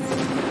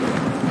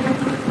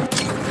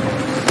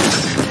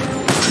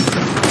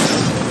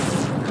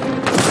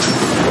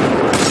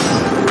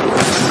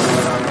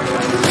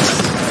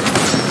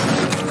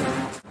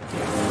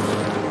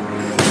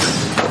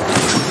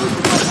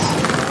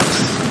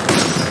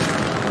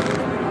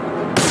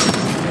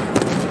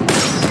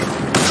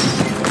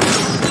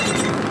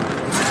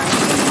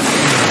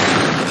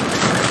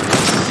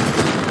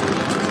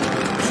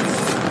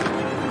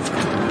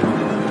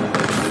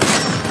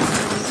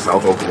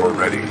 Salvo core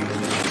ready.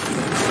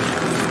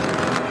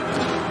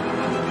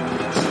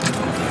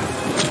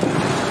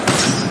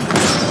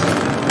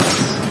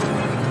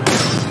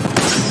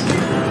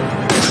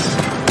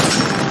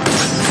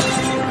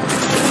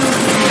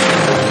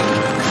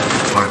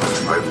 Pilot,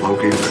 I've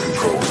located the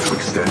controls to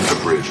extend the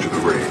bridge to the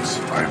rings.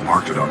 I have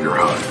marked it on your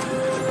HUD.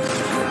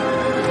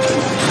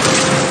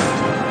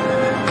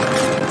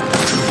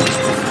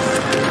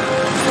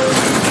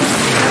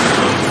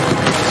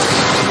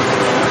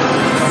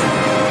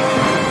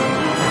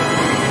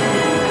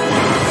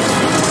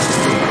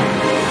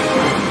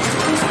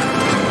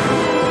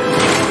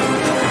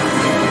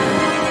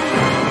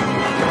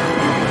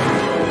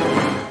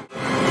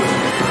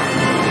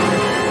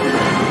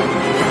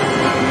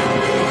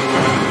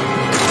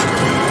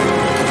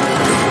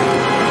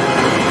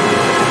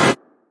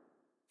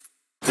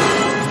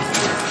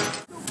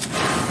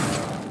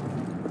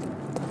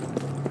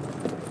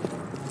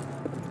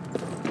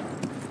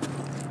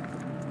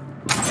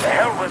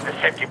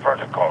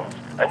 Protocols.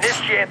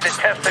 Initiate the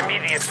test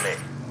immediately.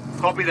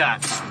 Copy that.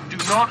 Do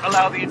not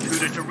allow the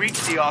intruder to reach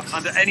the Ark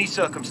under any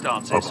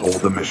circumstances. Uphold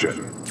the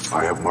mission.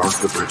 I have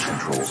marked the bridge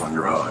controls on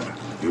your HUD.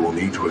 You will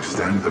need to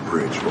extend the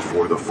bridge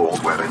before the full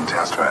weapon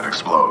testbed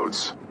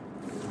explodes.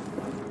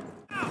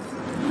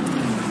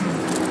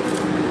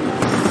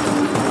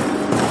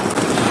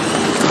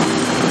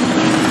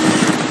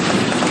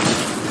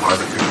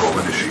 Pilot control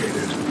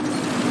initiated.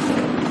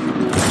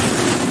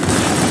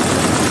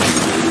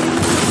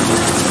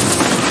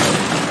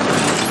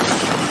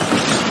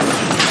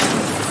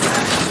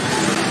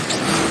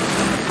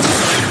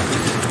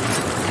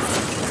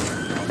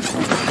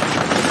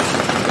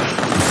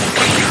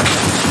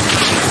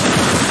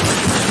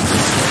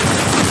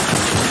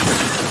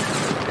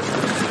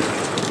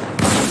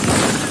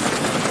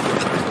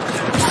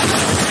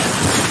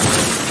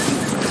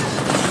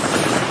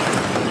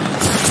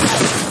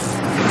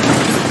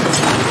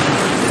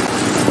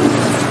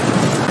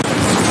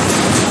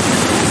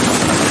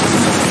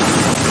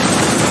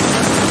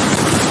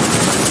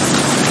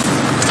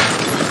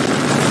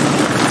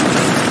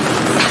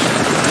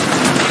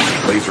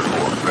 Laser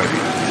core ready.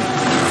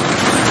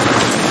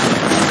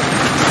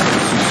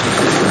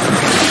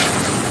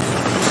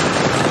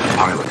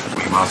 Pilot,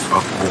 we must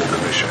uphold the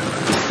mission.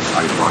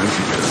 I advise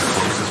you get as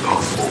close as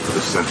possible to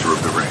the center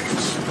of the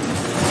rings.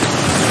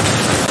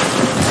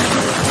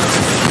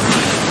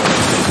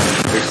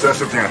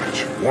 Excessive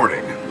damage.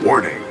 Warning.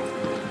 Warning.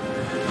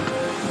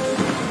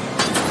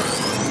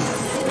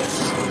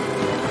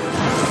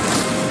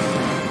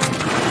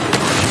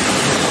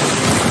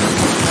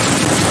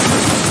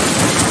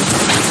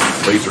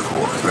 Laser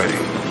core ready.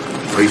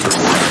 Laser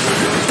core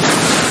activated.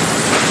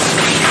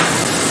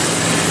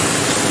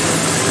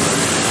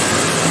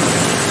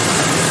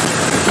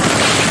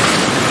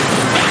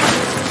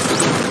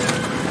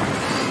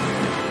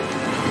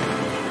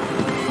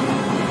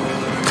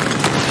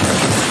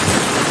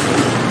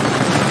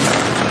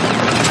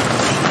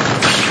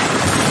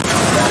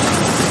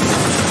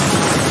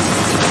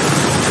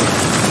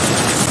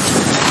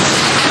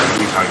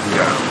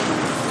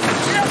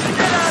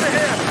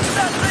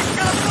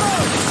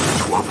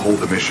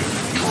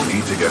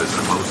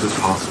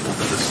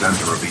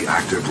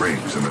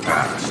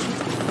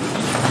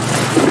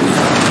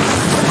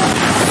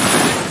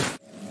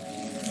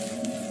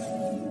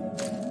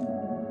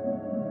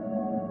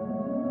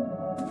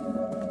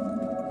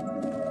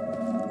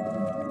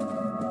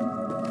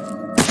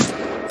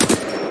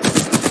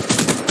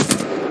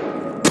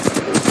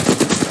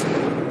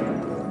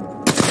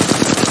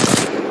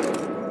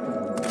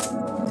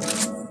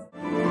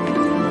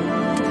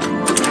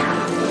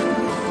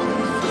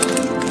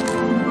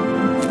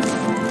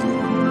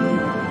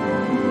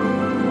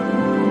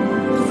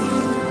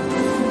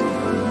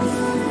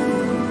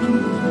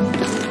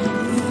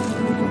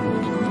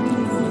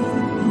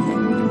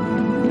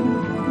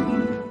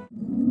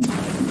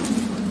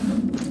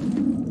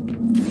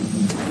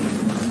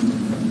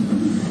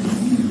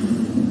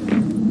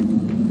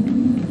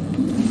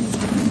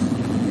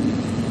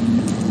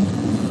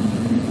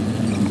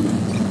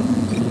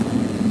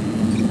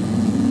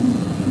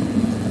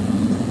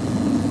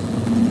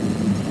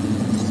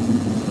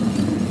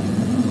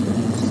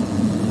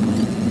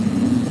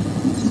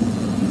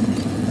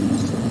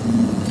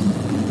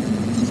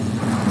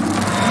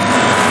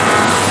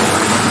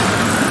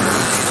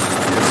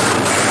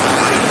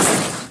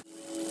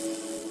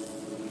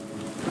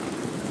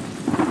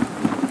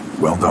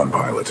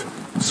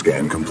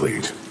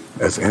 complete.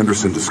 As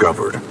Anderson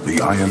discovered, the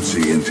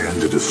IMC intend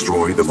to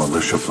destroy the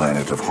militia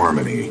planet of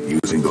Harmony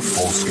using the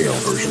full-scale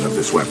version of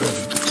this weapon.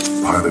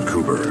 Pilot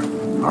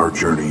Cooper, our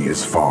journey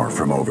is far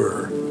from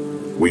over.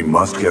 We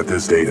must get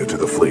this data to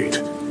the fleet.